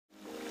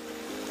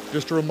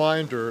Just a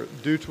reminder,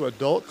 due to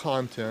adult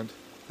content,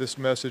 this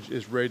message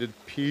is rated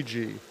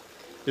PG.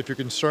 If you're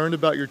concerned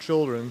about your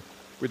children,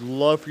 we'd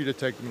love for you to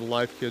take them to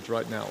Life Kids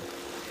right now.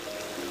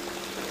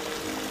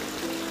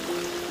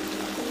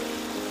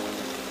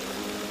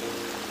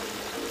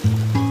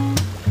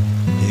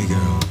 Hey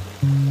girl,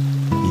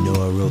 you know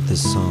I wrote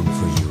this song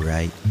for you,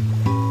 right?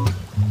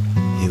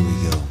 Here we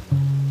go.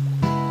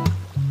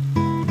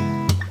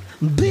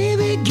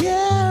 Baby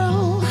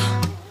girl,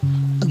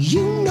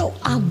 you know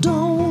I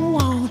don't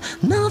want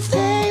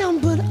nothing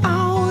but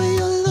all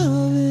your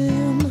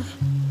loving.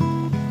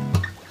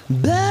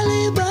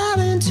 Belly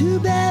button to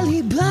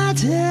belly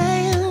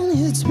button,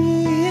 it's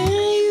me and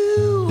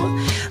you,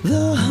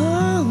 the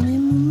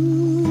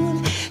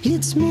honeymoon.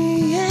 It's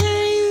me and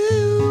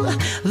you,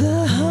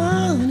 the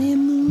honeymoon.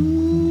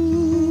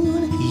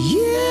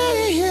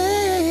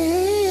 Yeah.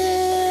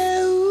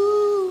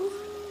 Ooh.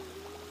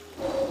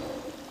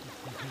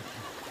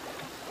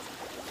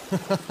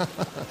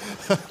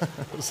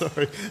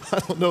 Sorry, I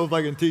don't know if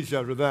I can teach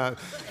after that.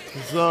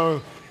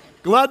 So,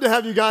 glad to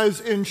have you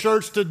guys in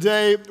church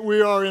today.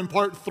 We are in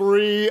part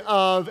 3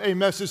 of a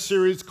message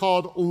series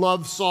called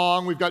Love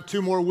Song. We've got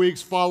 2 more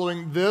weeks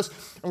following this,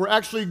 and we're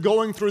actually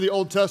going through the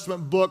Old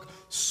Testament book,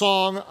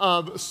 Song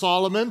of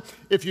Solomon.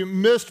 If you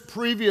missed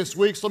previous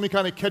weeks, let me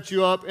kind of catch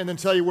you up and then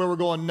tell you where we're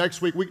going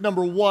next week. Week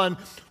number 1,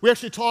 we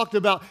actually talked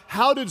about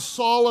how did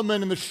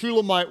Solomon and the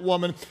Shulamite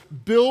woman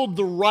build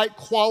the right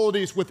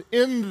qualities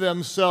within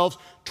themselves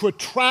to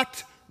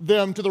attract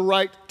them to the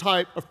right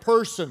type of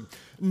person.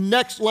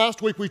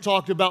 Last week we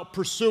talked about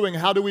pursuing.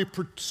 How do we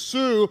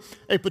pursue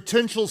a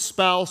potential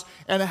spouse,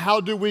 and how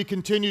do we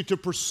continue to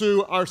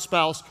pursue our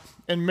spouse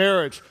in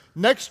marriage?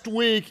 Next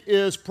week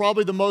is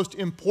probably the most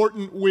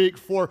important week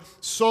for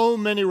so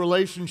many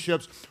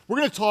relationships. We're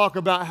going to talk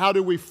about how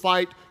do we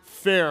fight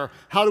fair?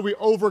 How do we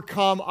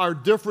overcome our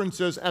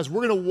differences as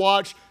we're going to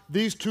watch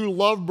these 2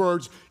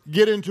 lovebirds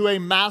get into a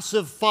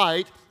massive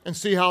fight and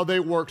see how they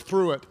work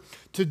through it.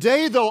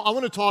 Today, though, I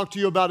want to talk to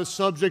you about a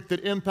subject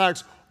that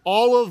impacts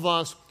all of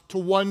us to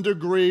one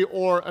degree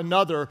or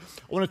another.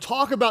 I want to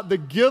talk about the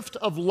gift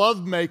of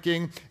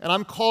lovemaking, and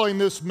I'm calling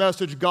this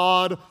message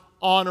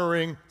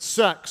God-honoring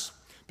sex.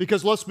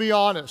 Because let's be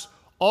honest,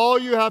 all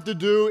you have to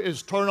do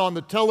is turn on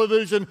the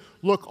television,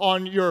 look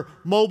on your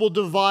mobile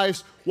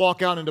device,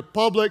 walk out into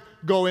public,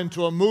 go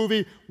into a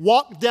movie,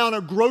 walk down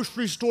a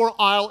grocery store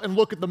aisle and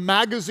look at the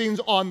magazines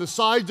on the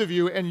sides of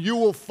you, and you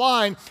will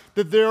find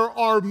that there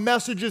are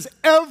messages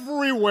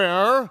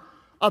everywhere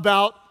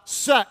about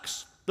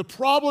sex. The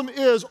problem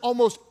is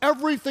almost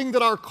everything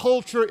that our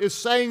culture is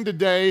saying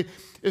today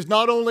is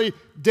not only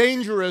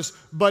dangerous,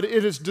 but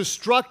it is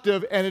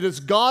destructive and it is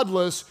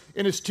godless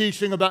in its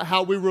teaching about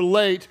how we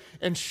relate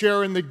and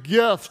share in the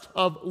gift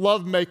of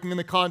lovemaking in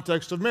the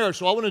context of marriage.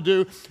 So all I want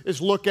to do is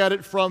look at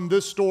it from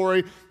this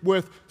story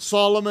with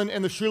Solomon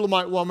and the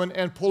Shulamite woman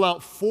and pull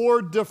out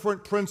 4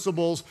 different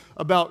principles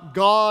about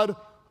God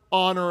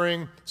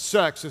honoring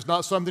sex. It's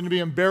not something to be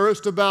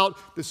embarrassed about.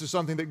 This is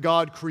something that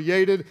God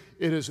created.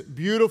 It is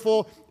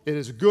beautiful, it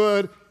is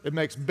good, it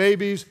makes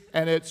babies,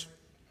 and it's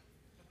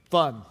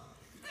fun.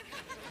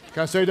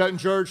 Can I say that in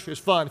church?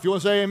 It's fun. If you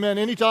want to say amen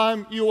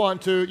anytime you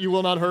want to, you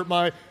will not hurt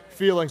my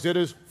feelings. It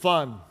is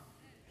fun.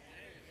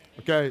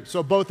 Okay,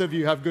 so both of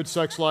you have good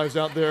sex lives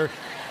out there.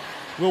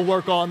 We'll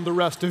work on the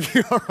rest of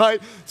you, all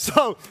right?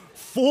 So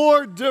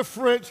 4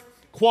 different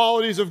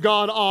qualities of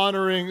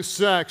God-honoring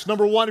sex.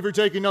 Number 1, if you're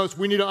taking notes,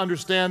 we need to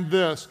understand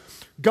this.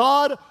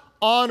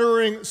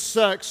 God-honoring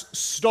sex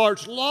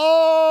starts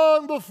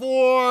long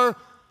before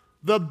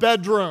the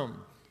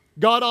bedroom.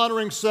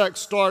 God-honoring sex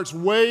starts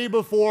way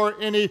before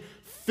any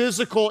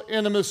physical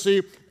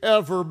intimacy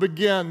ever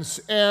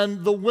begins.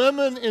 And the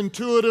women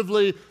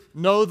intuitively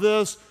know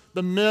this.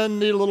 The men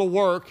need a little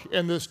work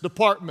in this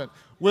department.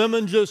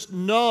 Women just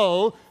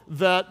know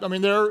that,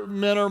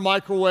 men are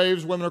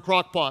microwaves, women are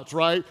crock pots,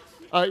 right?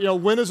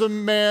 When is a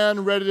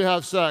man ready to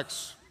have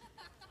sex?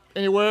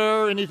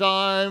 Anywhere,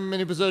 anytime,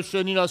 any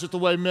position, it's just the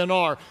way men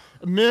are.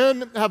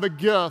 Men have a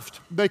gift.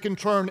 They can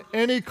turn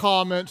any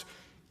comment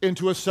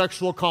into a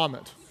sexual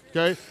comment,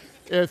 okay?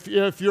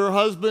 If your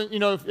husband,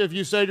 if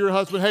you say to your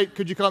husband, hey,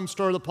 could you come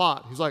stir the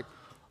pot? He's like,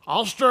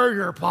 I'll stir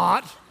your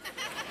pot.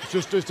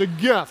 It's a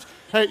gift.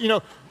 Hey,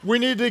 we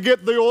need to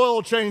get the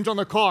oil change on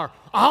the car.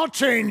 I'll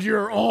change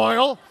your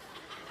oil,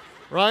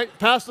 right?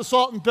 Pass the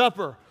salt and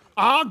pepper.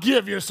 I'll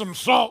give you some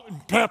salt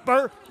and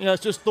pepper.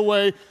 It's just the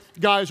way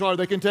guys are.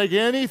 They can take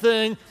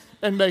anything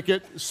and make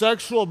it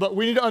sexual, but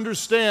we need to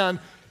understand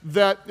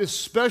that,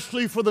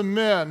 especially for the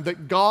men,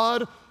 that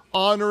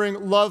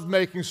God-honoring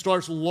lovemaking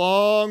starts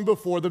long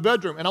before the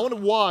bedroom. And I want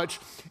to watch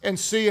and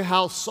see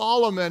how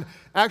Solomon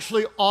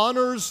actually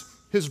honors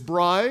his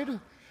bride,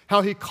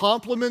 how he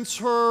compliments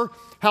her,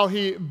 how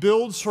he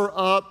builds her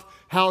up,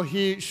 how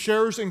he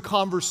shares in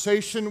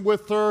conversation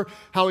with her,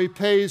 how he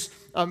pays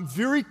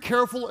very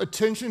careful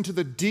attention to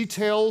the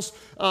details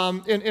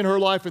in her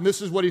life. And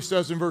this is what he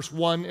says in verse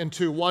 1 and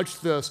 2.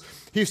 Watch this.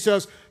 He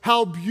says,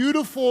 how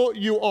beautiful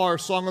you are,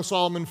 Song of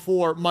Solomon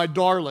 4, my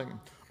darling.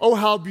 Oh,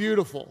 how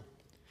beautiful.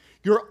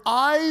 Your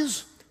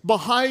eyes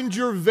behind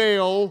your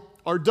veil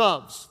are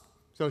doves.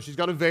 So she's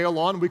got a veil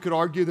on. We could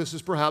argue this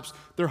is perhaps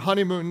their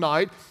honeymoon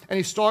night. And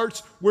he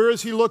starts, where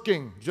is he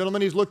looking?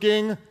 Gentlemen, he's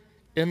looking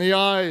in the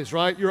eyes,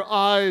 right? Your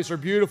eyes are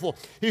beautiful.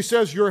 He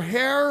says, your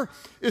hair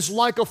is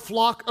like a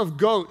flock of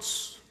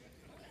goats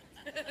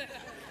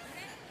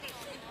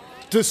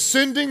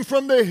descending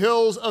from the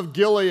hills of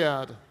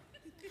Gilead.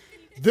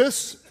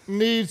 This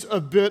needs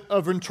a bit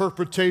of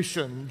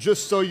interpretation,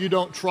 just so you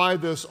don't try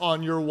this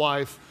on your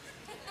wife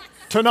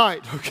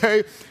tonight,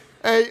 okay?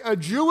 A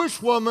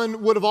Jewish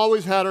woman would have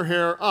always had her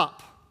hair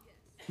up.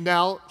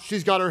 Now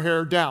she's got her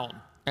hair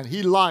down, and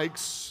he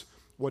likes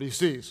what he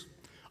sees.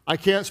 I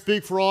can't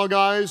speak for all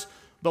guys,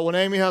 but when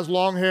Amy has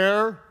long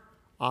hair,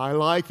 I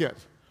like it.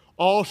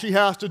 All she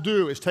has to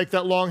do is take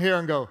that long hair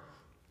and go,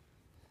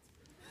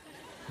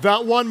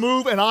 that one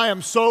move, and I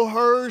am so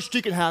hers.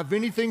 She can have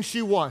anything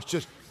she wants,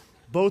 just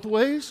both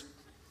ways.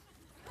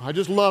 I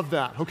just love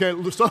that. Okay,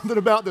 there's something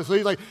about this.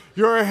 He's like,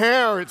 your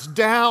hair, it's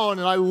down,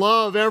 and I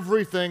love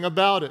everything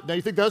about it. Now,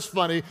 you think that's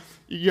funny.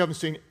 You haven't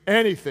seen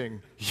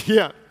anything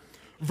yet.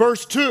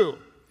 Verse 2,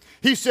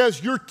 he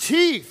says, your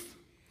teeth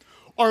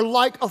are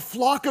like a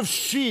flock of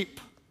sheep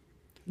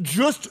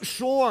just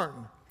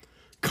shorn,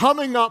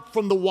 coming up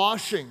from the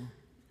washing. In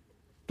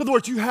other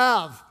words, you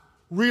have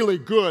really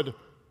good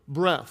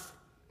breath.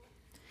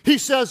 He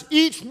says,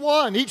 each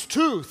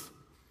tooth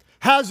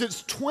has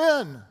its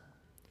twin.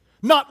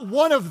 Not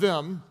one of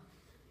them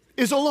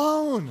is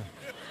alone.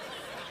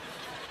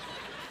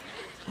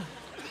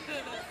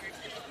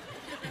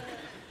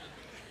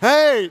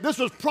 Hey, this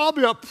was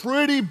probably a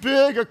pretty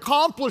big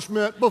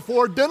accomplishment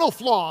before dental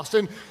floss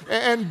and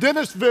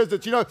dentist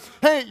visits. You know,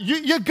 hey,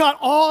 you got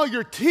all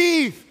your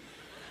teeth,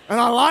 and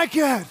I like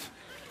it.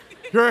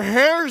 Your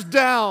hair's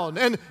down,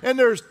 and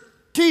there's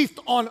teeth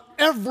on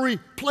every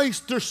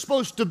place there's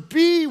supposed to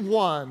be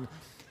one.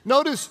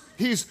 Notice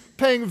he's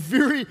paying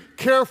very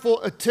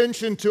careful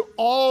attention to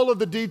all of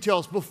the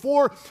details.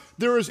 Before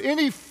there is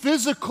any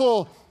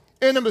physical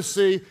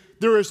intimacy,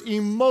 there is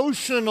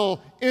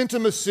emotional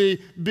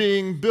intimacy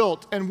being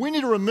built. And we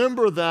need to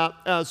remember that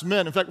as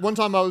men. In fact, one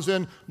time I was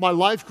in my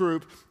life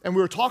group, and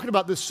we were talking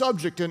about this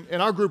subject,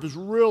 and our group is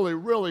really,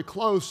 really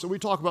close, so we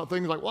talk about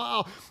things like,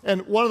 wow.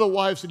 And one of the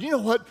wives said, you know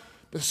what?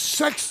 The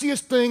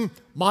sexiest thing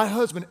my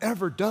husband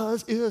ever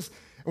does is,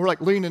 and we're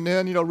like leaning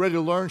in, you know, ready to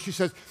learn. She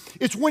says,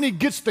 it's when he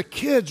gets the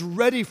kids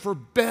ready for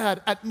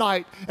bed at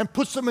night and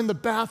puts them in the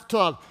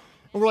bathtub.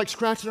 And we're like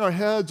scratching our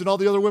heads, and all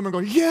the other women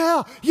going,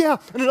 yeah, yeah.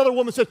 And another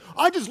woman said,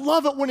 I just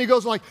love it when he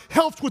goes and like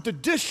helps with the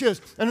dishes.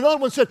 And another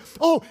one said,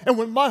 oh, and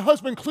when my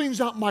husband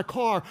cleans out my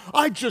car,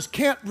 I just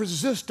can't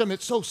resist him.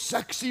 It's so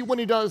sexy when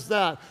he does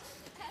that.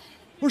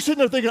 We're sitting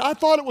there thinking, I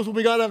thought it was when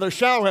we got out of the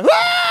shower and,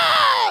 ah!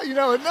 You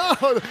know,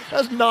 no,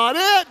 that's not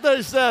it,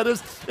 they said.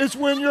 It's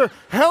when you're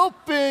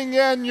helping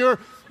and you're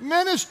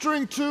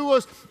ministering to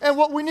us. And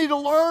what we need to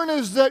learn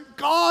is that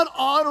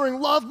God-honoring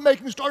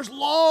lovemaking starts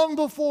long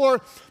before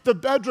the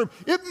bedroom.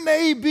 It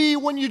may be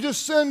when you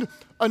just send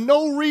a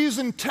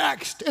no-reason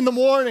text in the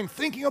morning,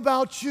 thinking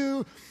about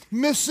you,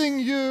 missing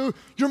you,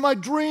 you're my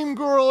dream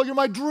girl, you're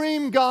my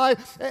dream guy,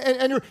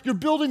 and you're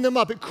building them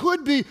up. It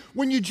could be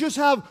when you just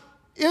have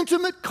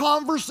intimate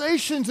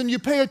conversations and you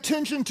pay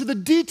attention to the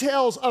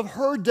details of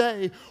her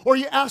day, or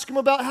you ask him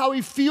about how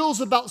he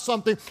feels about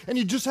something, and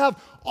you just have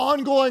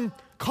ongoing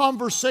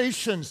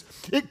conversations.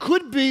 It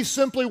could be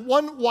simply,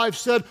 one wife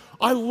said,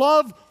 I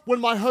love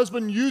when my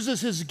husband uses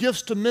his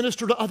gifts to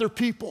minister to other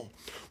people.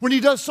 When he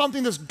does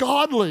something that's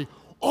godly,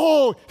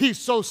 oh, he's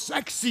so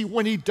sexy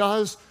when he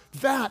does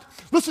that.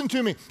 Listen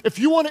to me. If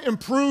you want to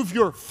improve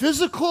your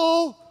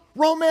physical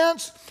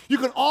romance, you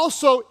can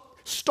also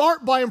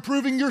start by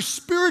improving your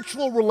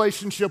spiritual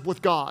relationship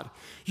with God.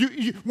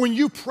 When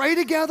you pray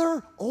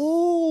together,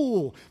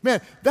 oh,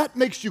 man, that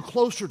makes you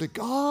closer to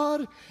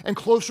God and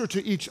closer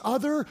to each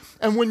other.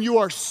 And when you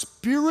are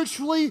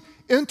spiritually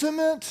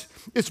intimate,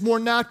 it's more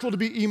natural to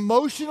be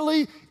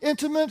emotionally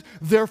intimate,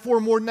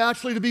 therefore more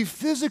naturally to be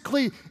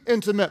physically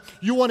intimate.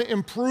 You want to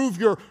improve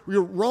your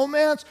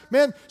romance?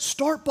 Man,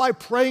 start by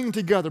praying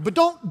together. But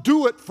don't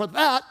do it for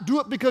that. Do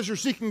it because you're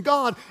seeking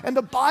God. And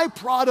the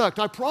byproduct,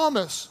 I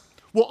promise,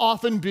 will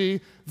often be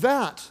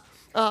that.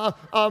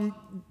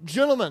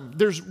 Gentlemen,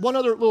 there's one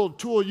other little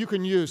tool you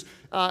can use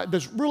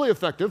that's really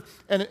effective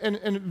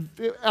and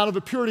out of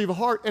a purity of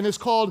heart, and it's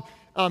called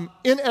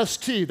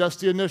NST. That's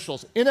the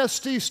initials.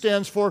 NST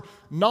stands for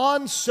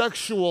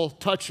non-sexual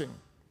touching.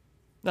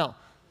 Now,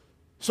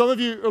 some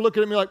of you are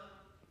looking at me like,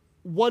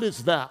 what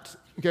is that?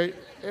 Okay,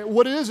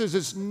 what it is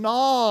it's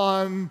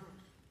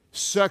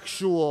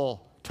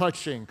non-sexual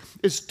touching.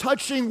 It's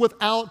touching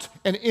without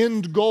an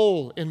end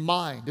goal in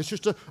mind. It's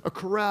just a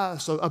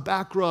caress, a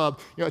back rub,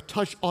 a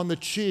touch on the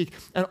cheek.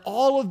 And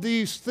all of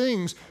these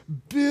things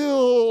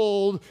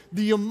build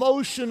the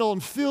emotional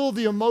and fill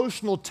the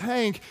emotional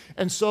tank,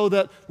 and so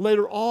that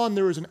later on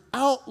there is an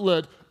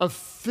outlet of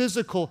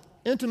physical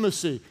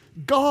intimacy.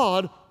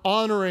 God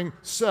honoring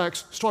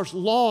sex starts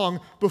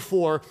long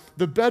before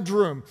the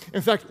bedroom.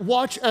 In fact,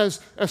 watch as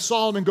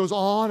Solomon goes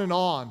on and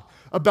on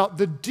about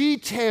the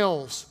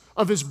details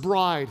of his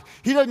bride.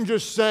 He doesn't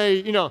just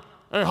say,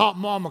 hey, hot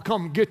mama,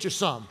 come get you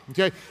some,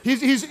 okay?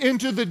 He's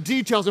into the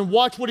details, and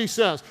watch what he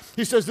says.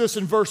 He says this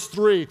in verse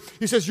 3.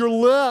 He says, your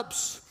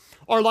lips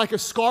are like a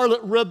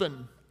scarlet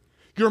ribbon.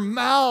 Your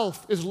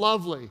mouth is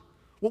lovely.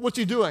 What's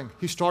he doing?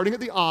 He's starting at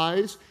the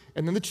eyes,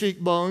 and then the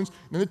cheekbones,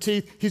 and then the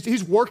teeth.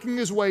 He's working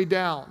his way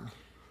down.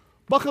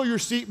 Buckle your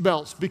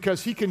seatbelts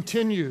because he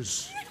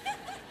continues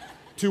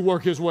to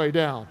work his way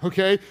down,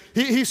 okay?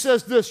 He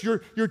says this,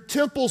 your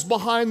temples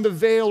behind the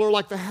veil are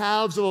like the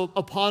halves of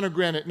a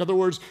pomegranate. In other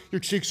words, your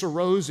cheeks are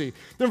rosy.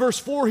 Then verse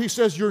 4, he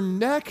says, your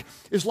neck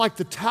is like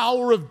the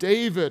Tower of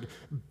David,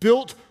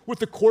 built with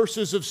the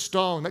courses of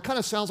stone. That kind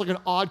of sounds like an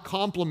odd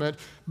compliment,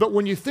 but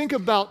when you think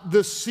about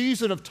this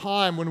season of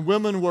time when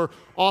women were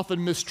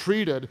often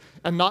mistreated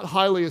and not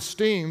highly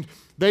esteemed,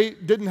 they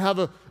didn't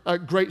have a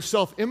great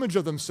self-image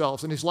of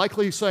themselves. And he's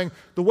likely saying,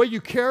 the way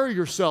you carry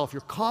yourself,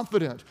 you're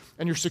confident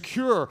and you're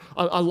secure.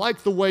 I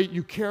like the way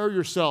you carry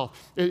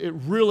yourself. It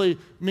really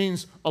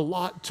means a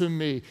lot to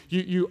me.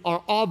 You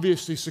are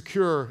obviously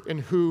secure in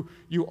who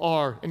you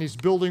are. And he's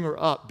building her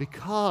up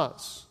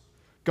because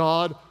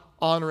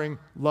God-honoring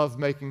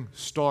lovemaking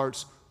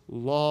starts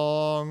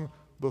long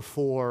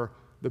before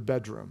the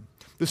bedroom.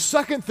 The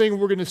second thing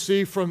we're going to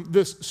see from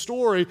this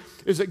story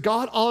is that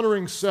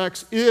God-honoring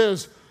sex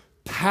is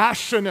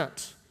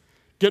passionate.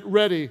 Get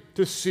ready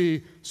to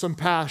see some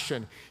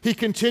passion. He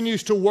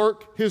continues to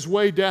work his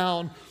way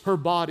down her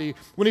body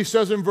when he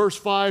says in verse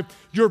 5,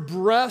 your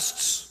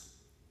breasts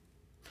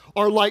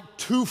are like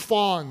two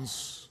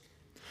fawns,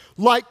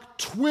 like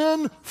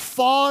twin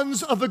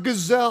fawns of a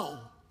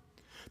gazelle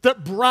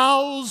that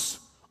browse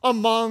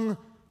among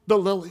the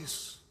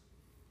lilies.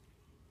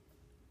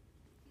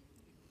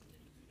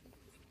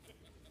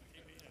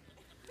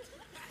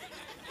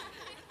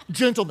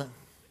 Gentlemen,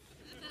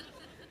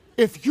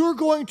 if you're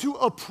going to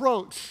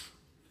approach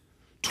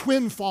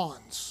twin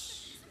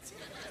fawns,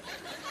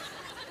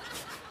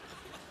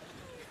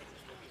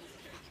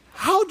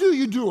 how do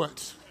you do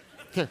it?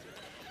 Okay.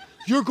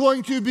 You're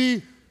going to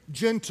be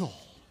gentle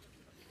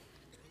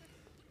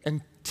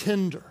and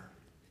tender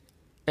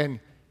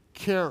and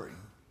caring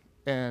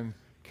and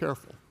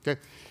careful. Okay.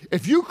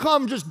 If you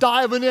come just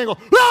diving in and go,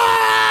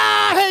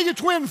 ah, hey, you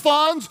twin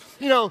fawns,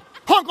 honka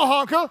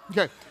honka.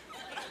 Okay.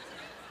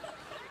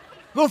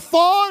 The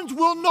fawns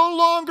will no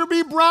longer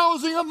be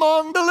browsing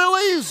among the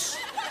lilies.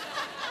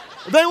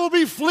 They will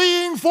be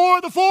fleeing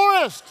for the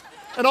forest.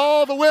 And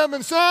all the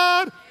women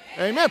said,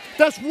 amen.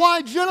 That's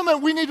why, gentlemen,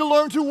 we need to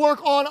learn to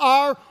work on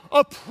our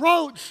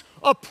approach.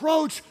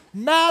 Approach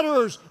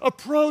matters.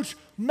 Approach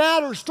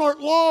matters. Start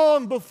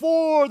long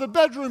before the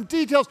bedroom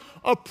details.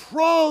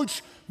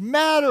 Approach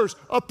matters.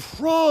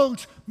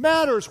 Approach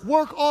matters.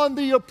 Work on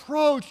the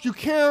approach. You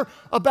care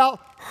about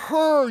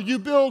her. You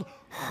build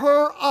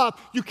her up.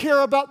 You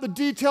care about the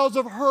details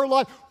of her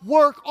life.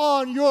 Work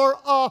on your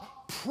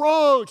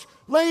approach.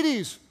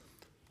 Ladies,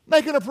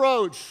 make an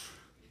approach.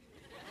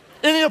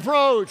 Any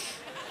approach.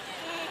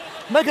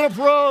 Make an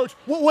approach.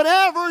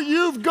 Whatever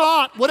you've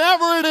got,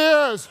 whatever it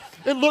is,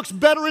 it looks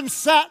better in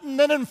satin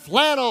than in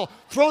flannel.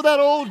 Throw that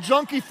old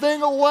junky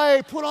thing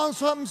away. Put on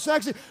something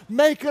sexy.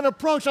 Make an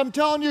approach. I'm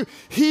telling you,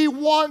 he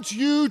wants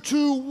you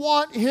to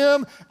want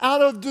him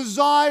out of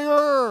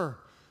desire,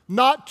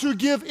 not to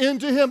give in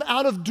to him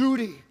out of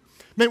duty.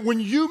 Man, when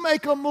you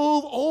make a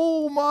move,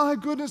 oh my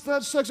goodness,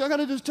 that's sexy. I got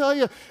to just tell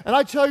you, and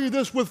I tell you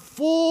this with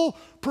full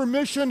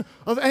permission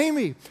of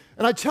Amy.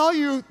 And I tell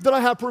you that I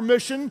have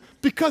permission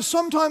because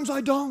sometimes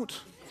I don't.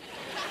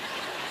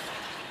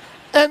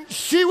 And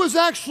she was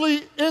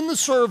actually in the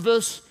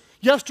service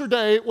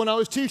yesterday when I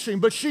was teaching,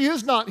 but she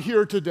is not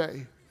here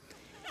today,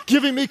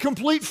 giving me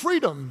complete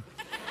freedom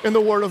in the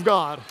Word of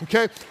God,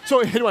 okay? So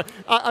anyway,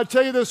 I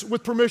tell you this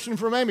with permission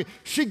from Amy.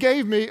 She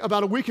gave me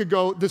about a week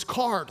ago this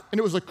card, and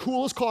it was the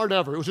coolest card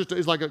ever.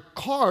 It's like a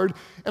card,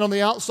 and on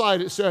the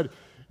outside it said,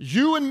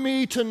 you and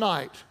me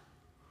tonight,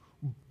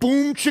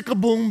 boom chicka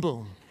boom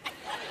boom.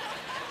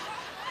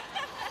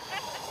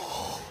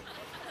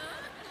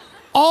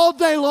 All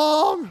day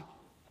long,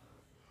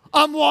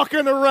 I'm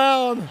walking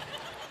around.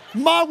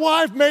 My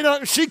wife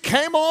she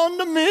came on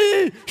to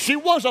me. She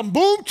was a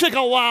boom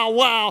chicka wow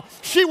wow.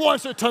 She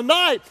wants it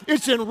tonight.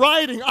 It's in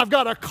writing. I've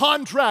got a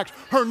contract.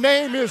 Her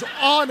name is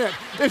on it.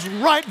 It's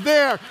right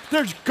there.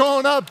 There's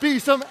gonna be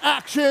some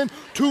action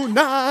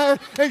tonight.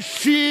 And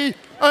she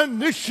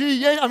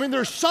initiated.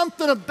 There's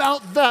something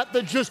about that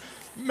just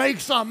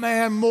makes a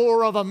man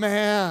more of a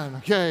man.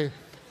 Okay.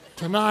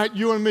 Tonight,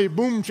 you and me,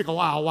 boom chicka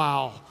wow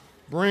wow.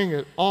 Bring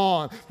it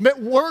on.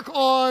 Work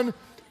on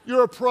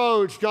your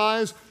approach,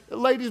 guys.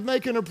 Ladies,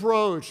 make an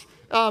approach.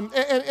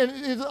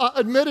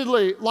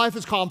 Admittedly, life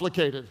is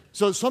complicated.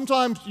 So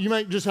sometimes you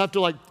might just have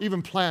to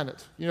even plan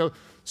it.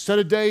 Set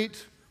a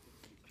date,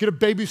 get a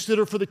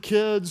babysitter for the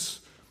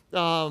kids,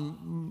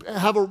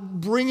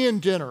 bring in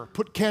dinner,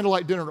 put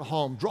candlelight dinner at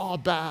home, draw a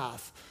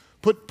bath,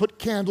 put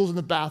candles in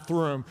the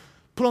bathroom,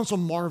 put on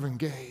some Marvin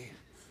Gaye.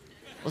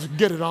 Let's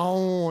get it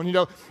on,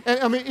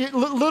 And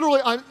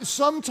literally,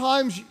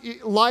 sometimes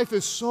life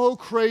is so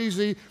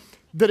crazy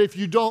that if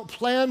you don't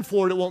plan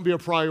for it, it won't be a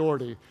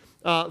priority.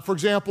 For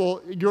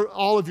example,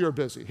 all of you are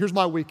busy. Here's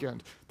my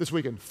weekend. This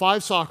weekend,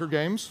 5 soccer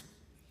games,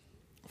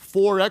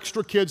 4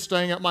 extra kids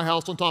staying at my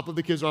house on top of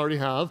the kids I already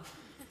have,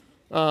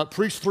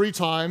 preach 3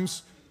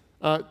 times,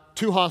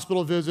 2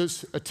 hospital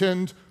visits,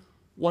 attend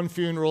 1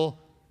 funeral,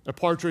 a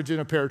partridge in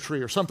a pear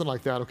tree, or something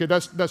like that. Okay,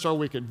 that's our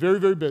weekend. Very,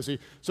 very busy.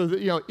 So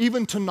that,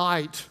 even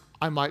tonight,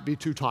 I might be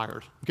too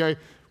tired. Okay,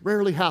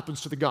 rarely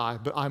happens to the guy,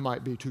 but I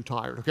might be too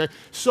tired. Okay,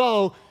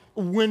 so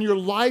when your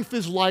life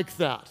is like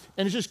that,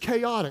 and it's just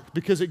chaotic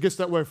because it gets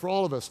that way for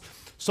all of us,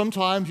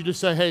 sometimes you just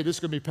say, hey, this is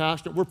going to be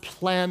passionate. We're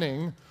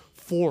planning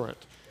for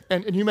it.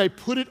 And you may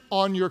put it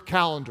on your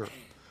calendar.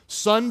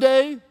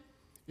 Sunday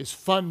is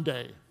fun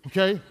day,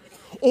 okay?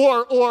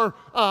 Or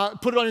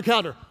put it on your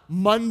calendar.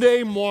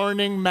 Monday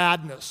morning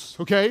madness,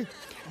 okay?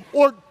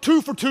 Or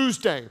 2 for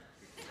Tuesday.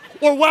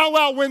 Or Wow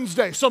Wow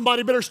Wednesday.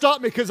 Somebody better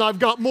stop me because I've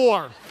got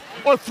more.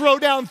 Or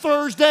Throwdown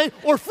Thursday.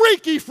 Or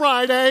Freaky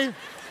Friday.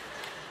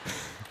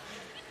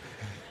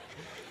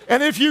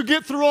 And if you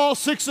get through all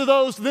 6 of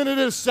those, then it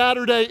is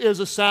Saturday is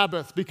a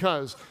Sabbath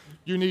because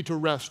you need to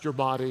rest your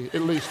body,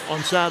 at least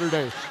on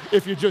Saturday,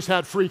 if you just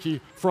had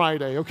Freaky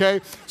Friday, okay?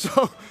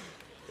 So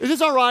is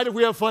this all right if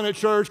we have fun at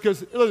church?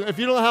 Because if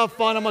you don't have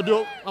fun, I'm going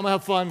to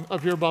have fun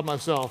up here by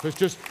myself. It's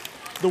just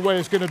the way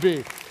it's going to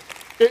be.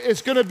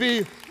 It's going to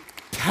be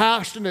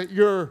passionate.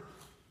 Your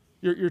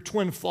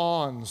twin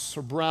fawns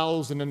are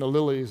browsing in the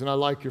lilies, and I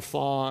like your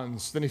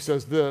fawns. Then he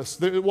says this.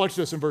 Watch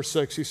this in verse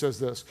 6. He says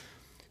this.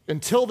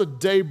 Until the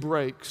day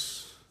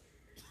breaks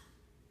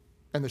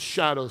and the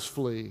shadows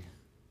flee.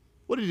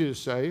 What did you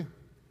just say?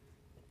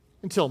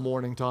 Until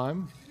morning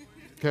time.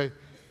 Okay.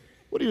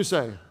 What do you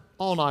say?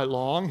 All night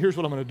long. Here's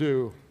what I'm going to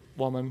do,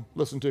 woman.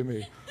 Listen to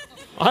me.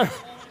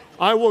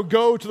 I will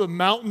go to the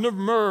mountain of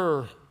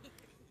myrrh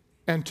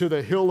and to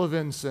the hill of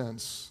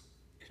incense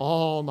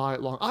all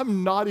night long.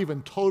 I'm not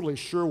even totally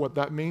sure what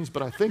that means,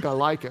 but I think I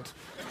like it.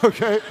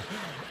 Okay.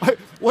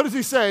 What does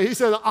he say? He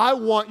says, I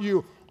want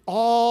you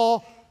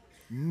all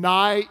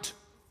night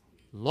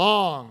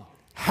long.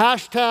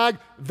 Hashtag,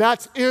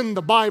 that's in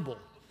the Bible.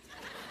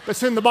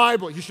 That's in the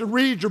Bible. You should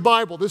read your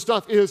Bible. This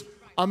stuff is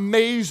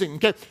amazing.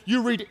 Okay?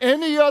 You read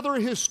any other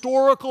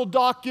historical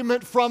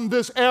document from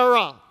this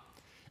era,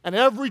 and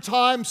every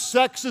time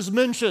sex is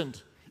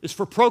mentioned, it's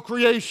for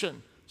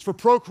procreation. It's for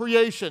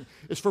procreation.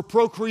 It's for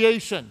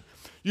procreation.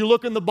 You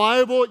look in the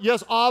Bible,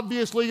 yes,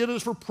 obviously it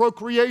is for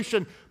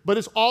procreation, but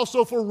it's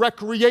also for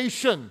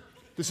recreation.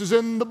 This is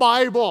in the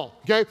Bible,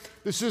 okay?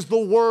 This is the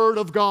Word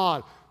of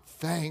God.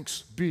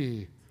 Thanks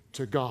be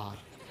to God.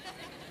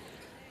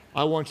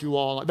 I want you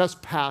all, that's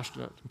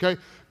passionate, okay?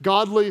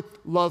 Godly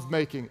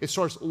lovemaking. It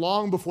starts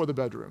long before the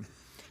bedroom.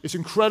 It's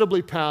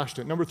incredibly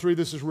passionate. Number 3,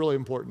 this is really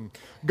important.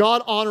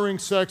 God-honoring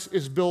sex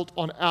is built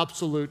on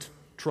absolute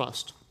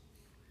trust.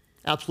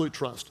 Absolute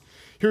trust.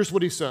 Here's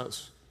what he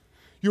says.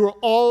 You are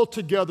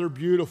altogether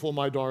beautiful,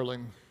 my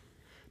darling.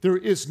 There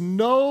is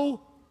no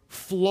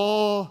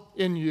flaw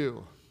in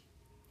you.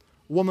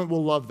 Woman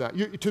will love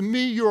that. To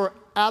me, you are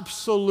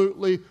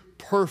absolutely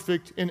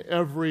perfect in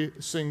every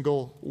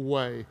single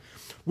way.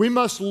 We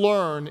must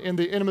learn in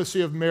the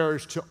intimacy of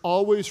marriage to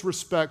always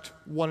respect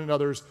one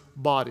another's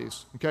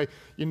bodies, okay?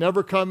 You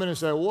never come in and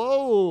say,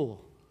 whoa,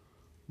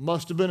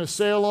 must have been a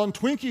sale on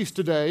Twinkies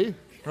today,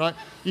 right?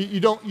 You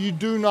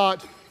do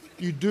not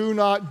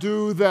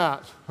do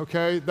that,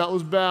 okay? That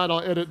was bad.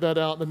 I'll edit that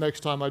out the next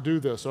time I do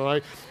this, all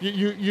right?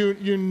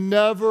 You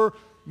never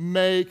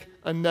make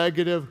a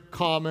negative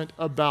comment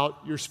about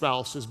your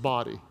spouse's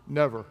body.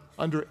 Never.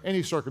 Under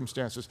any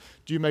circumstances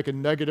do you make a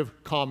negative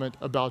comment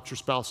about your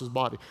spouse's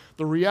body.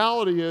 The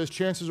reality is,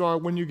 chances are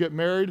when you get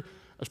married,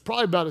 it's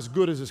probably about as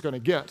good as it's going to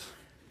get,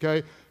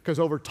 okay? Because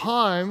over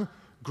time,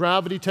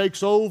 gravity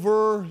takes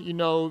over.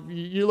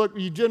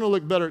 You generally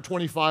look better at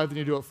 25 than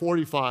you do at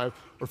 45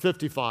 or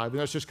 55,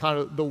 and that's just kind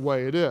of the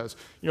way it is.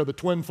 The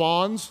twin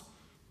fawns,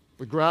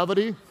 with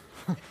gravity,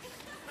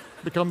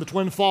 become the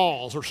twin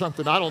falls or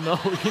something. I don't know.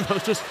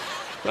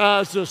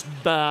 It's just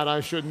bad. I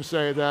shouldn't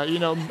say that.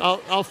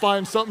 I'll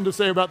find something to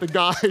say about the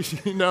guys.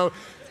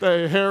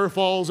 The hair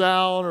falls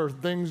out or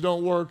things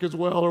don't work as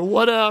well or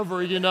whatever.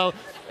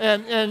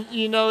 And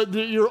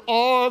you're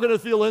all going to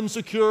feel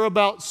insecure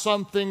about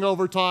something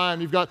over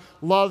time. You've got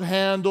love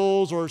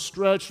handles or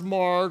stretch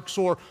marks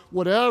or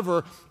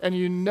whatever, and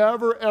you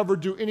never ever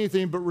do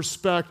anything but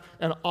respect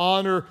and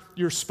honor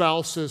your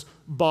spouse's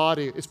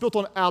body. It's built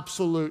on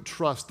absolute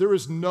trust. There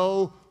is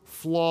no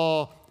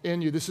flaw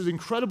in you. This is an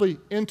incredibly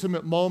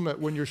intimate moment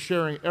when you're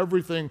sharing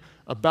everything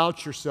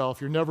about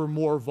yourself. You're never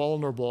more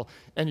vulnerable,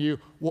 and you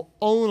will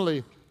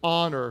only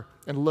honor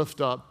and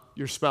lift up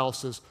your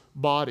spouse's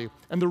body.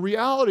 And the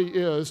reality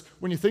is,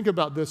 when you think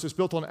about this, it's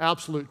built on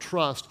absolute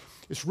trust.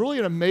 It's really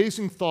an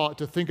amazing thought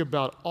to think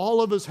about.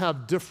 All of us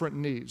have different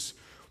needs.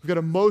 We've got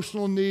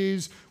emotional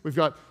needs, we've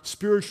got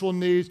spiritual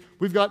needs,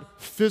 we've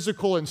got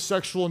physical and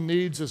sexual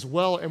needs as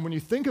well. And when you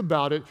think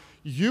about it,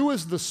 you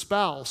as the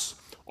spouse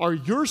are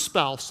your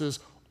spouse's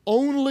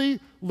only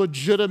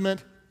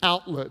legitimate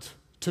outlet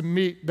to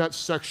meet that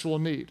sexual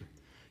need.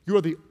 You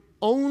are the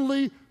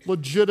only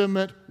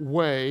legitimate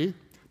way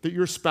that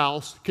your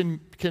spouse can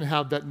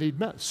have that need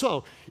met.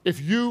 So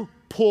if you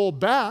pull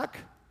back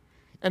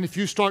and if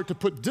you start to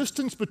put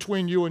distance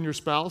between you and your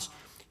spouse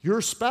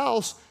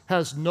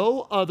has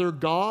no other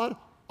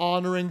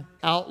God-honoring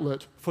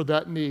outlet for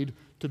that need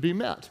to be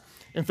met.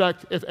 In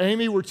fact, if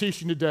Amy were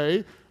teaching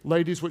today,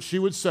 ladies, what she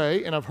would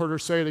say, and I've heard her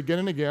say it again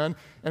and again,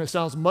 and it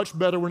sounds much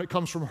better when it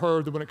comes from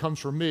her than when it comes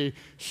from me,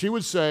 she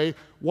would say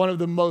one of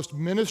the most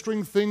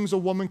ministering things a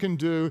woman can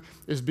do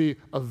is be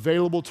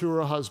available to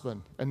her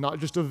husband, and not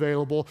just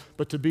available,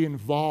 but to be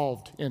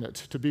involved in it,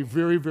 to be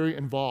very, very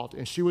involved.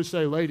 And she would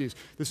say, ladies,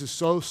 this is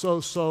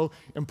so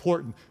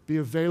important. Be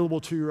available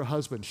to your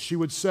husband. She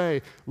would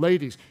say,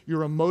 ladies,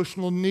 your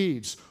emotional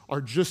needs are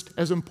just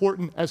as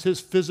important as his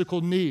physical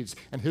needs,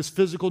 and his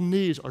physical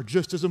needs are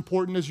just as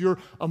important as your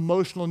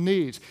emotional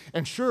needs.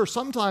 And sure,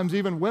 sometimes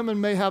even women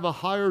may have a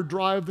higher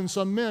drive than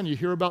some men. You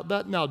hear about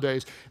that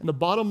nowadays. And the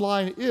bottom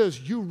line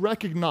is you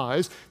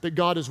recognize that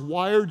God has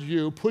wired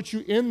you, put you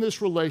in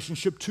this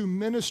relationship to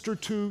minister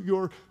to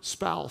your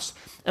spouse.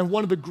 And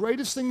one of the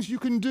greatest things you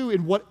can do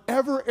in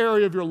whatever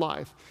area of your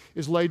life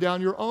is lay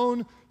down your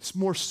own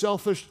more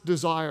selfish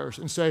desires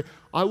and say,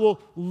 I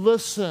will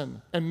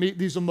listen and meet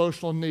these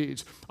emotional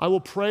needs. I will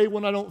pray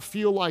when I don't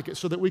feel like it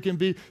so that we can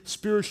be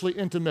spiritually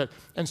intimate.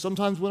 And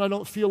sometimes when I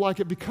don't feel like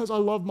it, because I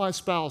love my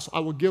spouse, I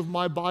will give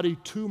my body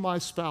to my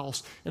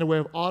spouse in a way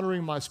of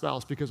honoring my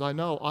spouse because I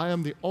know I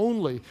am the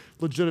only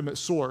legitimate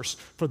source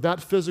for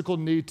that physical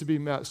need to be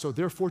met. So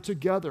therefore,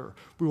 together,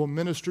 we will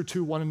minister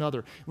to one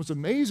another. What's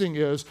amazing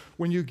is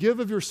when you give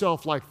of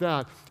yourself like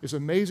that, it's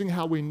amazing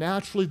how we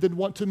naturally then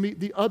want to meet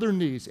the other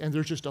needs. And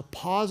there's just a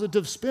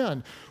positive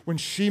spin when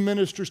she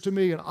ministers to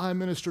me and I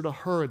minister to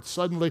her. And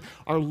suddenly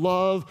our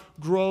love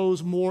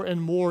grows more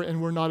and more,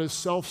 and we're not as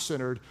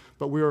self-centered,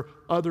 but we are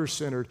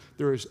other-centered.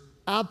 There is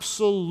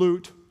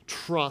absolute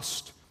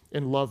trust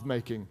in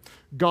lovemaking.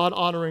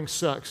 God-honoring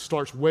sex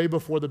starts way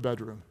before the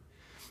bedroom.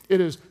 It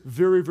is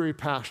very, very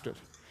passionate,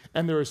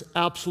 and there is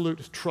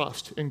absolute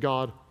trust in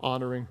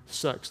God-honoring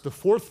sex. The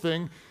fourth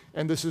thing,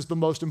 and this is the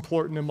most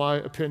important in my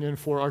opinion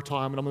for our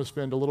time, and I'm going to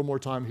spend a little more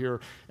time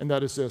here, and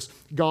that is this.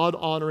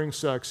 God-honoring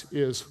sex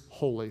is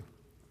holy.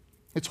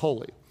 It's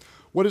holy.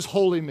 What does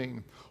holy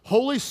mean?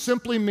 Holy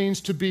simply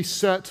means to be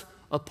set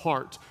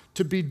apart,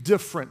 to be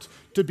different,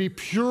 to be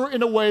pure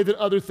in a way that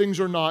other things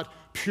are not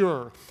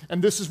pure.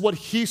 And this is what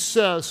he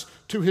says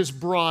to his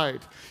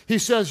bride. He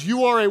says,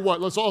 you are a what?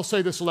 Let's all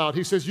say this aloud.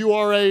 He says, you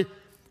are a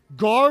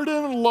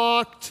garden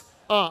locked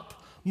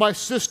up. My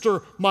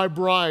sister, my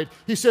bride.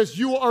 He says,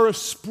 you are a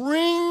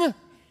spring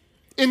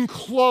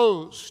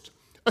enclosed,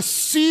 a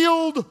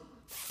sealed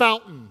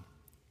fountain.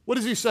 What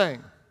is he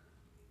saying?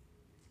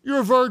 You're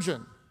a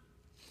virgin.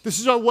 This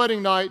is our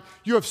wedding night.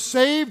 You have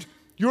saved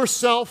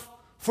yourself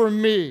for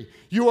me.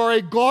 You are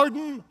a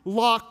garden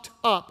locked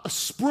up, a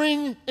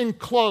spring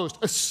enclosed,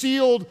 a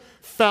sealed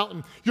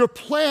fountain. Your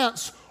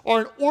plants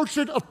are an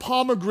orchard of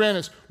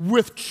pomegranates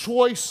with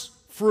choice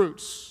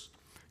fruits.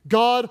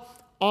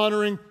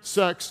 God-honoring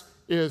sex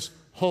is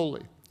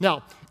holy.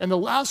 Now, in the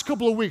last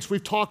couple of weeks,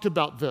 we've talked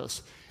about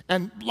this,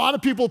 and a lot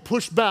of people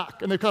pushed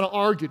back, and they kind of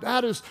argued.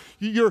 That is,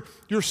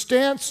 your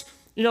stance,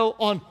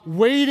 on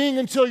waiting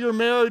until you're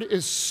married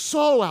is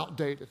so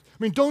outdated.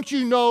 I mean, don't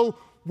you know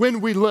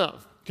when we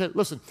live? Okay,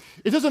 listen,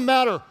 it doesn't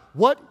matter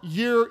what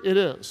year it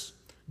is.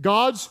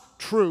 God's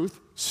truth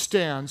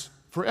stands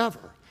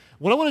forever.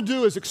 What I want to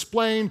do is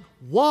explain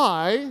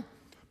why,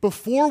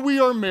 before we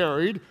are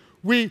married,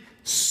 we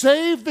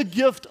save the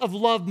gift of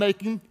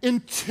lovemaking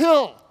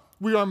until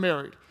we are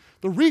married.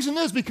 The reason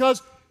is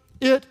because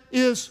it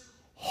is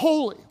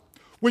holy.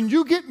 When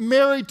you get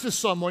married to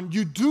someone,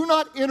 you do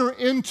not enter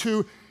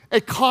into a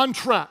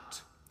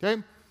contract,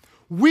 okay?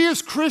 We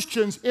as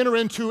Christians enter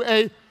into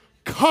a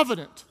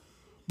covenant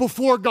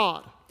before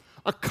God.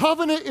 A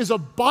covenant is a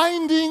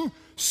binding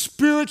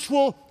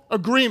spiritual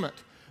agreement.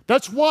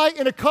 That's why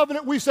in a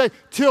covenant we say,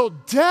 till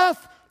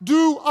death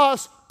do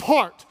us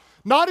part.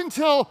 Not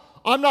until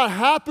I'm not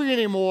happy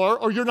anymore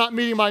or you're not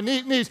meeting my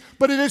needs,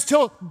 but it is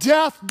till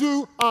death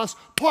do us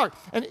part.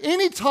 And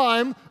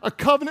anytime a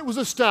covenant was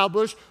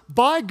established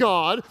by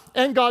God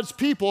and God's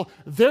people,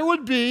 there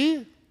would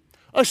be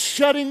a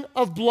shedding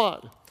of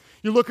blood.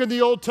 You look in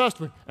the Old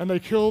Testament, and they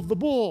killed the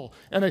bull,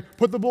 and they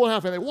put the bull in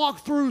half, and they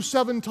walked through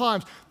 7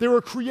 times. They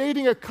were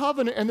creating a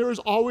covenant, and there is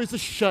always a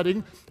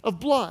shedding of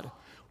blood.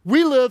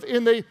 We live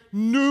in the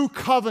new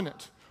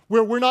covenant,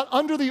 where we're not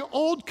under the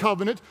old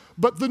covenant,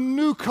 but the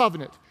new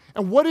covenant.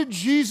 And what did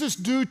Jesus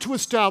do to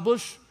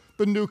establish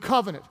the new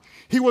covenant?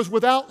 He was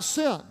without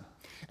sin,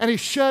 and he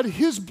shed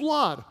his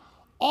blood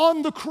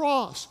on the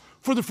cross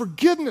for the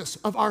forgiveness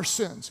of our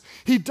sins.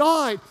 He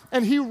died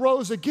and he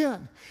rose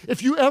again.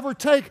 If you ever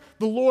take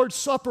the Lord's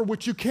Supper,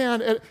 which you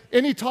can at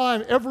any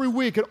time, every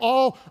week, at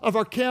all of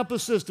our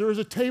campuses, there is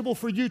a table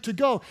for you to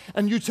go,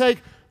 and you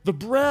take the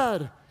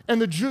bread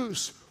and the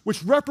juice,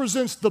 which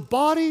represents the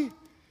body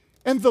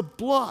and the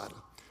blood,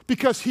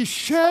 because he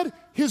shed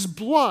his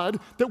blood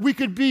that we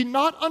could be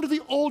not under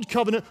the old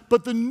covenant,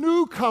 but the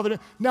new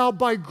covenant. Now,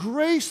 by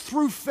grace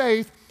through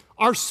faith,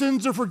 our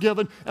sins are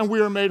forgiven, and we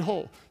are made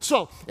whole.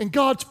 So, in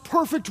God's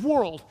perfect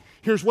world,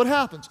 here's what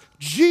happens.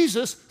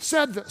 Jesus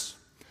said this: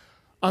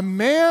 a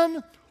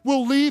man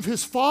will leave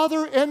his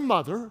father and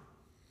mother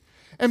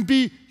and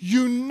be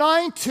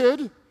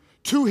united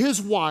to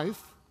his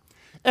wife,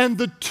 and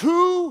the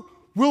two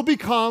will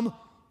become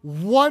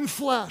one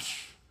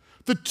flesh.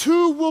 The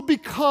two will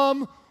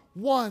become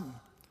one.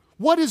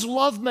 What is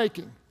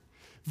lovemaking?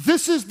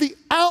 This is the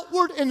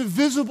outward and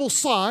visible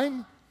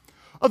sign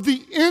of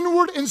the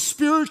inward and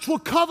spiritual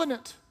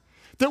covenant,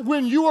 that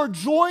when you are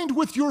joined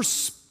with your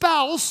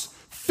spouse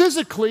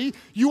physically,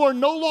 you are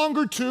no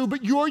longer two,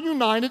 but you are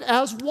united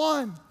as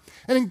one.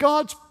 And in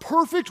God's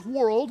perfect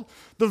world,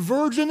 the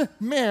virgin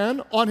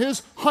man on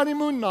his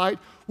honeymoon night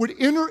would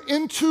enter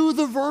into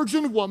the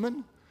virgin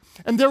woman,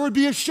 and there would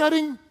be a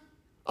shedding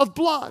of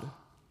blood.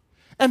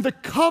 And the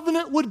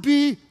covenant would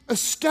be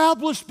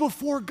established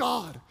before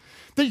God,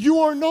 that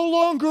you are no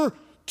longer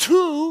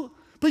two,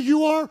 but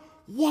you are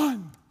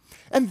one.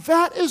 And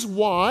that is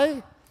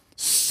why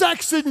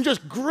sex isn't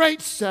just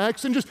great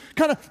sex and just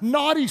kind of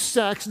naughty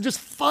sex and just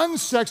fun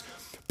sex,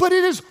 but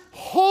it is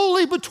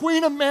holy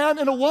between a man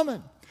and a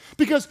woman.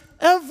 Because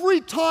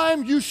every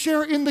time you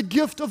share in the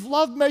gift of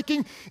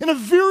lovemaking, in a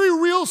very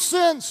real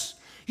sense,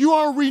 you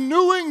are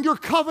renewing your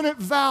covenant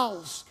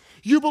vows.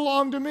 You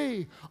belong to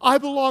me. I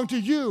belong to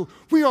you.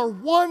 We are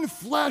one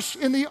flesh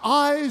in the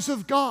eyes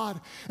of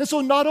God. And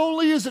so not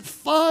only is it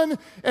fun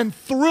and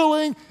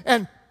thrilling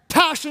and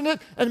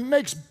passionate and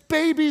makes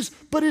babies,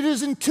 but it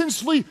is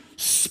intensely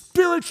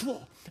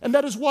spiritual. And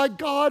that is why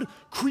God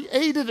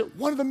created it,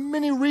 one of the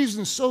many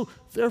reasons. So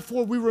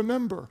therefore we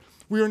remember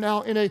we are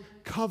now in a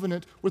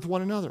covenant with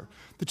one another.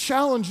 The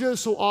challenge is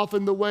so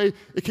often the way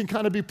it can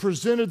kind of be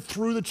presented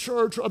through the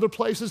church or other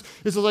places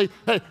is like,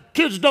 hey,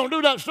 kids, don't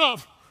do that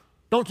stuff.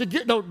 Don't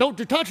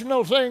you touching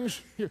those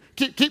things. Here,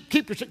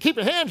 keep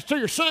your hands to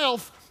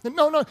yourself. And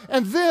no.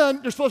 And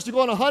then they're supposed to go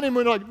on a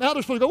honeymoon. Like now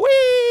they're supposed to go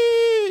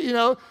wee,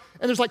 And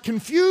there's like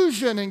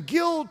confusion and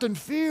guilt and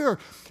fear.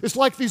 It's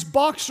like these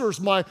boxers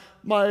my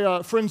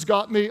friends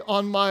got me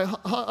on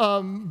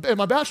at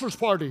my bachelor's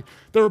party.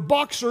 There were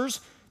boxers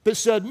that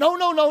said no,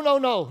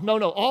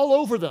 all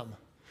over them.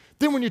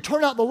 Then when you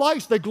turn out the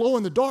lights, they glow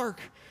in the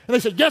dark. And they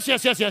said yes.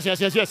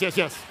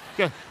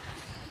 Okay.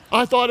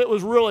 I thought it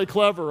was really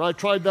clever. I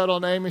tried that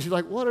on Amy. She's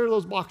like, what are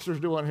those boxers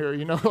doing here?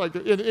 Like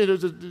it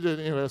is,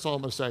 anyway, that's all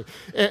I'm going to say.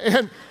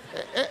 And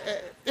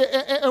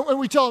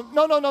we tell them,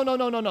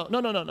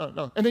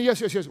 no. And then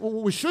yes. What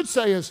we should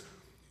say is,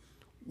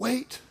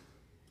 wait.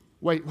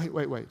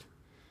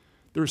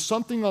 There's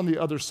something on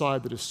the other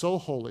side that is so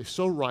holy,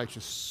 so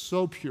righteous,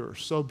 so pure,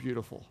 so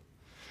beautiful,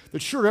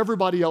 that sure,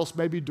 everybody else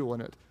may be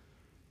doing it,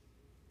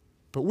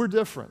 but we're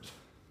different.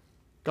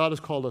 God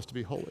has called us to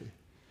be holy,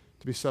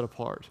 to be set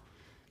apart.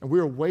 And we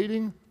are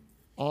waiting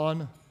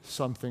on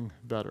something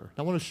better.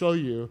 I want to show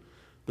you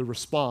the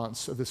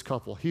response of this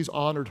couple. He's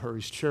honored her.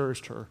 He's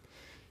cherished her.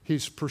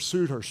 He's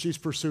pursued her. She's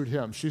pursued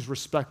him. She's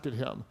respected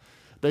him.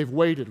 They've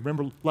waited.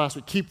 Remember last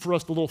week, keep for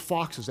us the little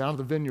foxes out of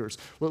the vineyards.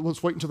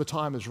 Let's wait until the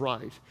time is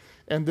right.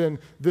 And then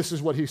this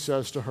is what he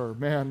says to her.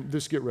 Man,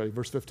 just get ready.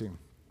 Verse 15.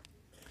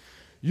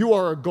 You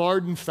are a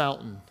garden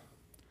fountain,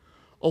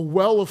 a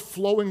well of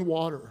flowing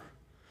water,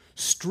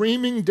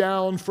 streaming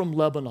down from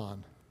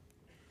Lebanon.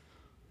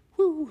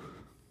 Woo.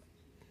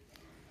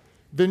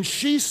 Then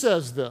she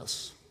says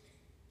this: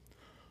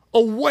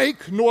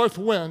 awake, north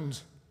wind,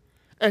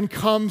 and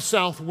come,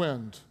 south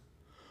wind.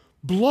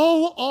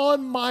 Blow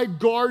on my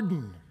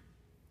garden,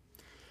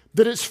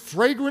 that its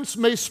fragrance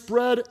may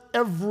spread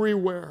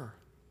everywhere.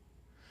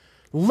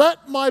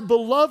 Let my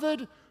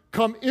beloved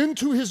come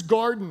into his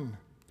garden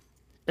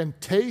and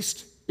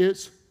taste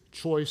its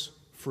choice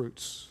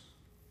fruits.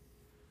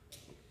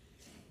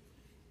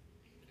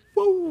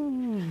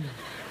 Woo!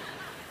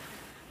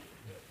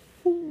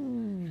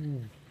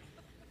 Woo!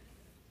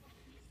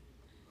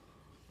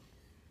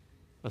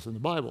 That's in the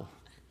Bible.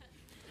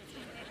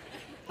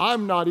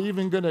 I'm not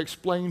even going to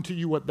explain to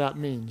you what that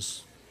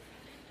means,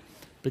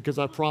 because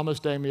I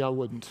promised Amy I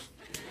wouldn't.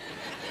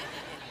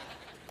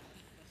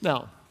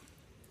 Now,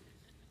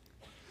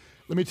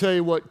 let me tell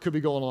you what could be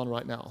going on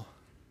right now.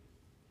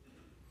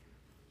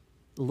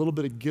 A little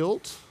bit of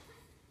guilt,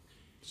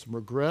 some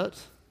regret.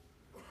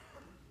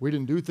 We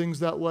didn't do things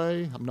that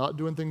way. I'm not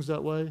doing things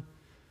that way.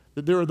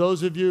 That there are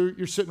those of you,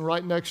 you're sitting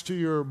right next to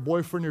your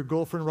boyfriend, your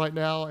girlfriend right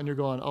now, and you're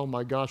going, oh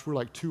my gosh, we're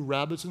like two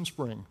rabbits in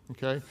spring,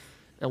 okay?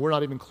 And we're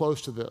not even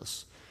close to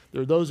this.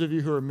 There are those of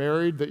you who are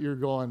married that you're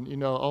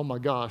going, oh my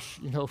gosh,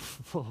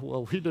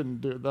 well, we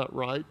didn't do that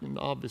right, and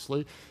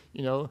obviously,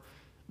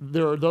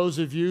 There are those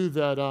of you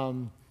that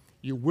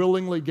you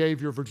willingly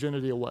gave your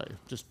virginity away, you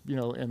just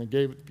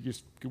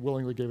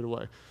willingly gave it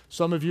away.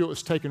 Some of you, it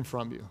was taken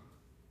from you.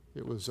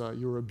 It was,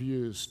 you were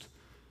abused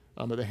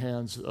at the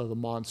hands of a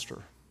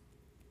monster,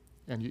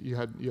 and you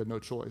had no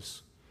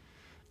choice.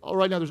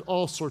 Right now, there's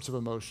all sorts of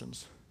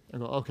emotions.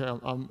 And go, okay,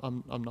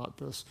 I'm not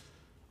this.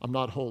 I'm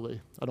not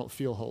holy. I don't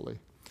feel holy.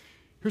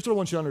 Here's what I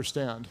want you to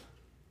understand.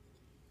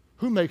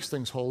 Who makes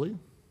things holy?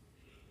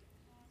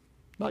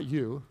 Not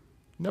you.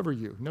 Never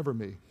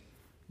me.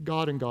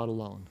 God and God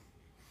alone.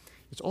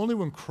 It's only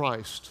when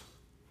Christ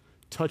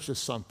touches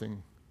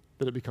something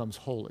that it becomes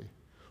holy.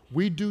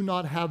 We do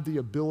not have the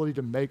ability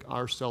to make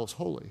ourselves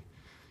holy.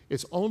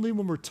 It's only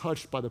when we're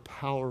touched by the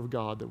power of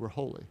God that we're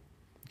holy.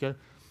 Okay?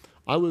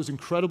 I was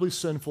incredibly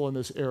sinful in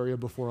this area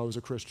before I was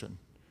a Christian.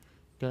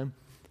 Okay?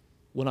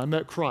 When I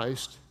met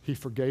Christ, he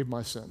forgave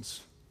my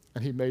sins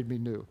and he made me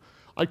new.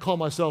 I call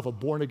myself a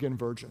born-again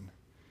virgin.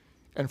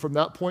 And from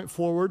that point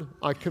forward,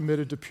 I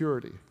committed to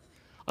purity.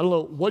 I don't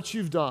know what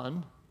you've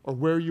done or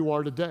where you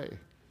are today,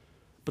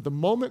 but the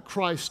moment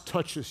Christ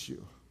touches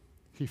you,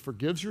 he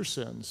forgives your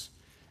sins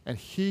and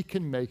he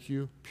can make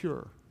you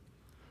pure.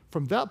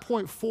 From that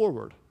point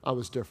forward, I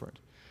was different.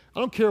 I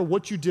don't care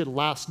what you did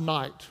last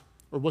night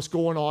or what's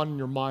going on in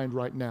your mind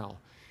right now.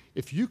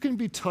 If you can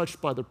be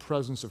touched by the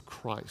presence of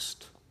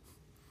Christ,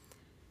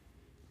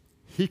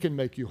 he can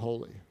make you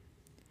holy.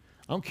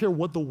 I don't care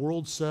what the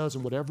world says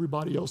and what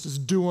everybody else is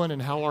doing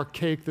and how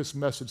archaic this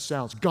message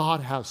sounds. God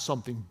has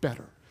something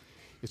better.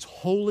 It's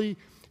holy,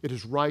 it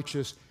is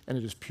righteous, and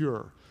it is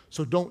pure.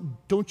 So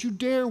don't you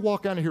dare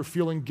walk out of here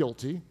feeling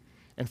guilty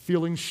and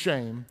feeling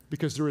shame,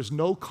 because there is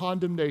no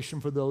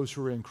condemnation for those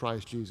who are in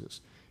Christ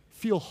Jesus.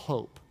 Feel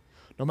hope.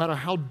 No matter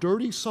how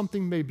dirty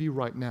something may be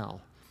right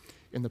now,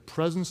 in the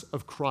presence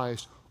of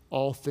Christ,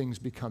 all things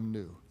become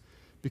new.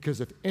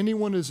 Because if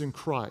anyone is in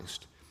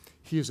Christ,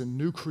 he is a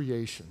new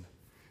creation.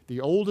 The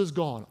old is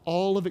gone,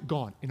 all of it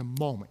gone, in a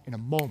moment, in a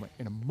moment,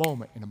 in a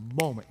moment, in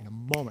a moment, in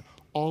a moment,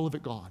 all of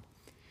it gone.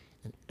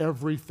 And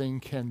everything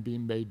can be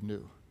made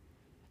new.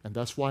 And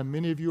that's why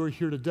many of you are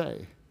here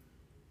today,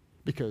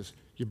 because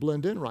you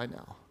blend in right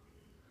now.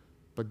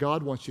 But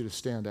God wants you to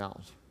stand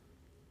out,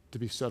 to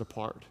be set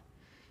apart.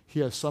 He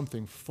has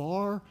something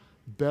far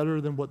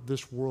better than what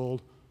this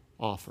world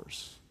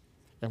offers.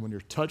 And when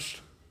you're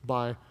touched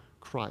by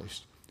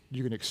Christ,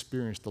 you can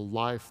experience the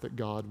life that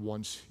God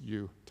wants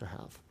you to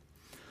have.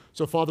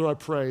 So, Father, I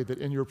pray that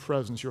in your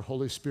presence, your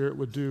Holy Spirit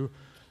would do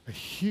a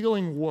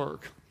healing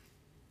work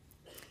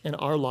in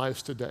our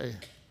lives today.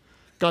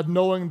 God,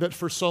 knowing that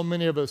for so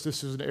many of us,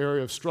 this is an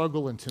area of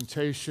struggle and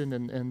temptation,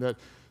 and that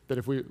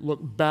if we look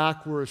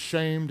back, we're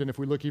ashamed, and if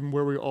we look even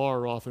where we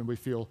are, often we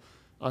feel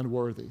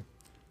unworthy.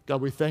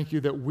 God, we thank you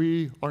that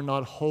we are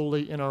not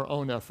holy in our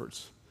own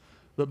efforts,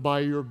 but by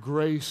your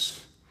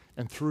grace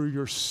and through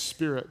your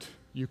Spirit,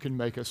 you can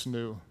make us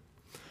new.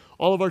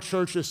 All of our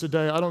churches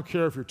today, I don't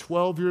care if you're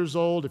 12 years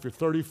old, if you're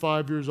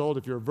 35 years old,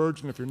 if you're a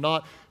virgin, if you're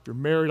not, if you're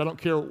married, I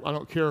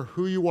don't care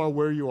who you are,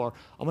 where you are.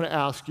 I'm going to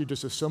ask you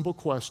just a simple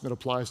question that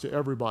applies to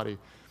everybody.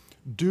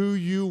 Do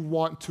you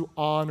want to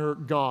honor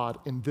God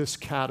in this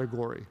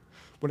category?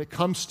 When it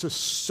comes to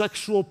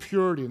sexual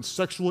purity and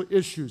sexual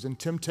issues and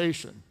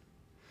temptation,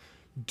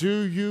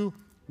 do you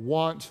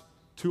want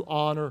to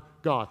honor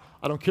God?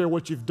 I don't care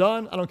what you've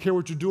done. I don't care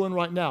what you're doing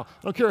right now.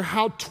 I don't care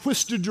how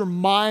twisted your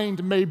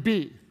mind may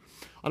be.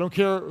 I don't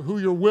care who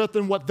you're with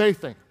and what they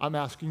think. I'm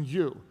asking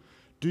you,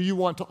 do you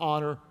want to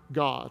honor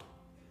God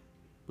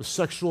with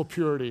sexual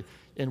purity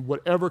in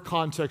whatever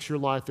context your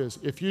life is?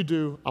 If you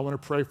do, I want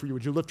to pray for you.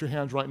 Would you lift your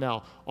hands right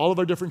now? All of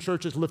our different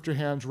churches, lift your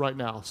hands right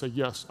now. Say,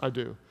 yes, I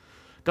do.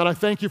 God, I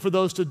thank you for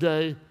those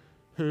today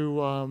who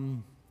are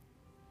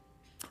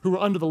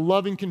under the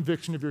loving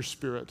conviction of your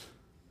Spirit.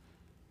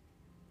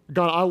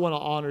 God, I want to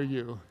honor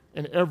you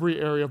in every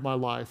area of my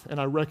life, and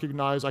I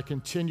recognize I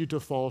continue to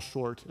fall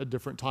short at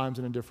different times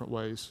and in different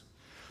ways.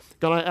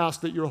 God, I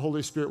ask that your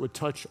Holy Spirit would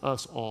touch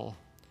us all.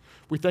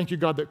 We thank you,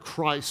 God, that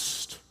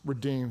Christ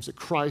redeems, that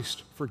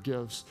Christ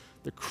forgives,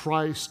 that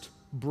Christ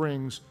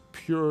brings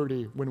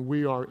purity when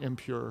we are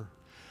impure.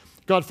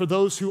 God, for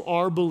those who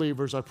are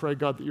believers, I pray,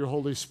 God, that your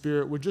Holy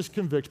Spirit would just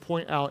convict,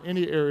 point out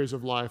any areas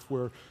of life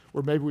where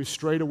maybe we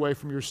strayed away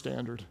from your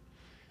standard.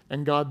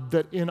 And God,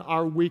 that in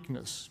our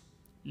weakness,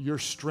 your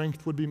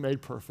strength would be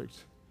made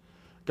perfect.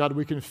 God,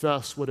 we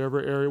confess whatever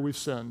area we've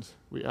sinned.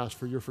 We ask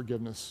for your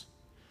forgiveness.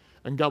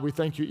 And God, we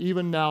thank you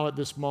even now at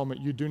this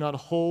moment, you do not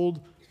hold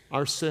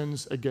our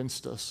sins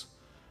against us.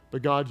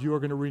 But God, you are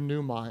going to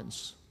renew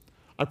minds.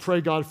 I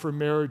pray, God, for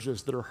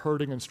marriages that are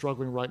hurting and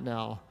struggling right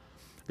now.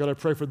 God, I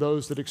pray for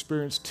those that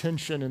experience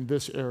tension in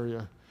this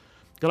area.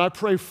 God, I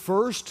pray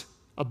first,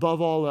 above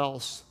all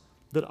else,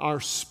 that our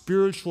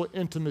spiritual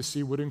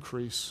intimacy would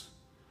increase.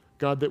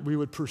 God, that we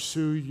would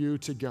pursue you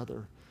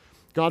together.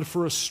 God,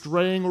 for a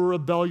straying or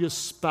rebellious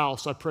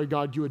spouse, I pray,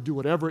 God, you would do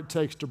whatever it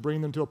takes to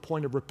bring them to a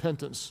point of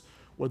repentance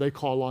where they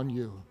call on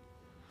you.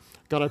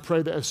 God, I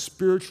pray that as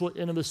spiritual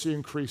intimacy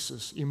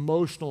increases,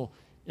 emotional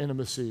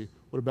intimacy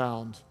would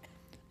abound.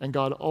 And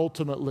God,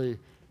 ultimately,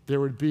 there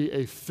would be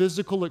a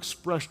physical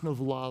expression of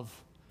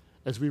love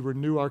as we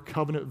renew our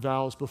covenant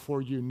vows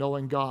before you,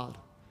 knowing, God,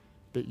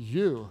 that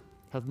you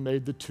have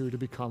made the two to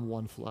become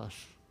one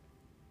flesh.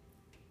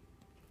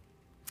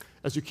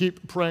 As you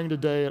keep praying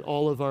today at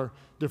all of our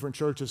different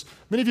churches,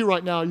 many of you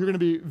right now, you're going to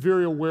be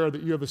very aware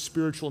that you have a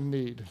spiritual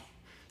need.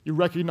 You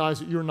recognize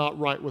that you're not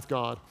right with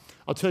God.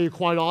 I'll tell you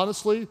quite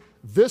honestly,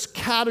 this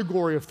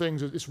category of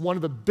things is one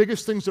of the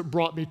biggest things that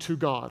brought me to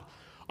God.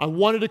 I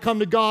wanted to come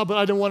to God, but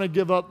I didn't want to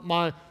give up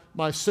my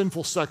my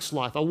sinful sex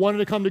life. I wanted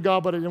to come to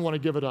God, but I didn't want to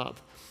give it up.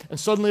 And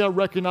suddenly I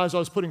recognized I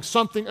was putting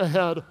something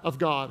ahead of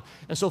God.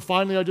 And so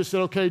finally I just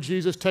said, okay,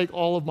 Jesus, take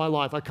all of my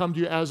life. I come to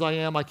you as I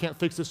am. I can't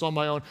fix this on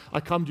my own. I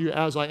come to you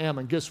as I am.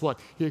 And guess what?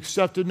 He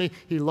accepted me,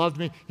 he loved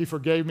me, he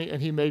forgave me,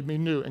 and he made me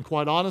new. And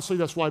quite honestly,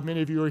 that's why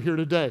many of you are here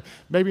today.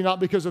 Maybe not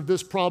because of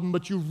this problem,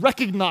 but you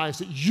recognize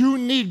that you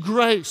need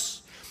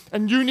grace.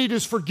 And you need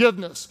his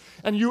forgiveness.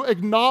 And you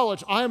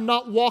acknowledge, I am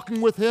not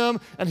walking with him,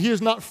 and he is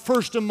not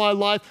first in my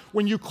life.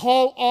 When you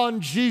call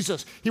on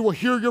Jesus, he will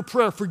hear your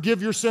prayer,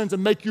 forgive your sins,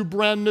 and make you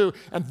brand new.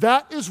 And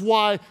that is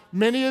why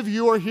many of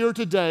you are here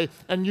today,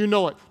 and you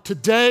know it.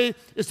 Today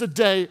is the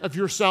day of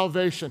your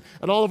salvation.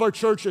 At all of our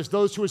churches,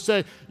 those who would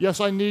say,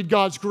 yes, I need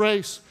God's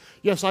grace.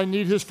 Yes, I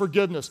need his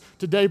forgiveness.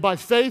 Today, by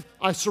faith,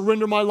 I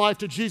surrender my life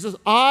to Jesus.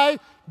 I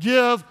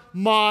give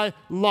my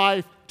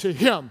life to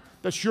him.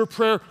 That's your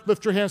prayer.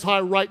 Lift your hands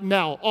high right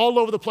now, all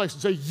over the place,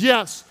 and say,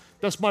 yes,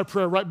 that's my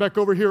prayer. Right back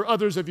over here,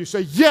 others of you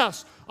say,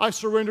 yes, I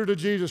surrender to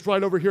Jesus.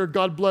 Right over here,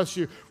 God bless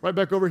you. Right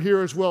back over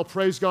here as well,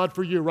 praise God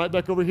for you. Right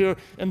back over here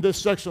in this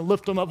section,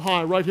 lift them up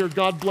high. Right here,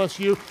 God bless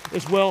you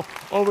as well.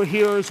 Over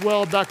here as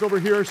well, back over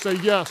here, say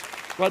yes.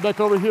 Right back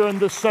over here in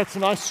this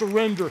section, I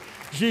surrender.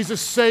 Jesus,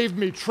 save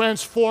me,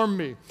 transform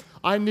me.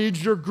 I need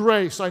your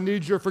grace. I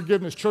need your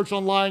forgiveness. Church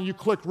Online, you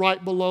click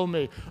right below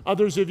me.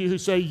 Others of you who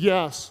say,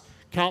 yes,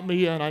 count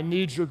me in. I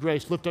need your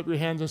grace. Lift up your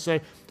hands and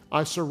say,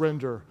 I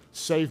surrender.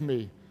 Save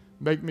me.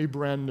 Make me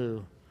brand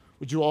new.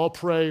 Would you all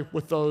pray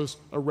with those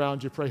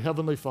around you? Pray,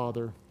 Heavenly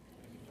Father,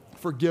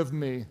 forgive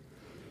me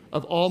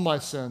of all my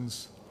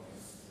sins.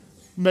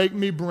 Make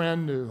me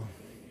brand new.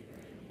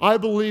 I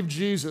believe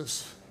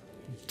Jesus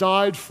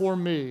died for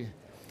me,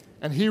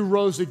 and he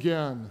rose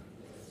again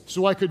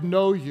so I could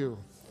know you,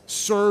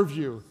 serve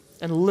you,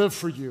 and live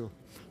for you.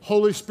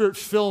 Holy Spirit,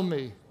 fill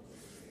me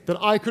that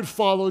I could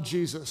follow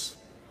Jesus.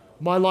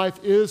 My life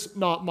is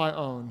not my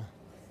own.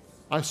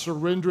 I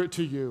surrender it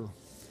to you.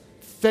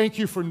 Thank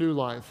you for new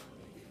life.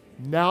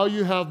 Now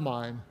you have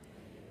mine.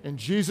 In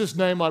Jesus'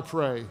 name I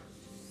pray.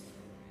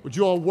 Would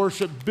you all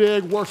worship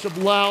big, worship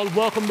loud,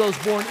 welcome those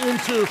born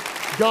into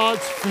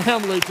God's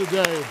family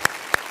today.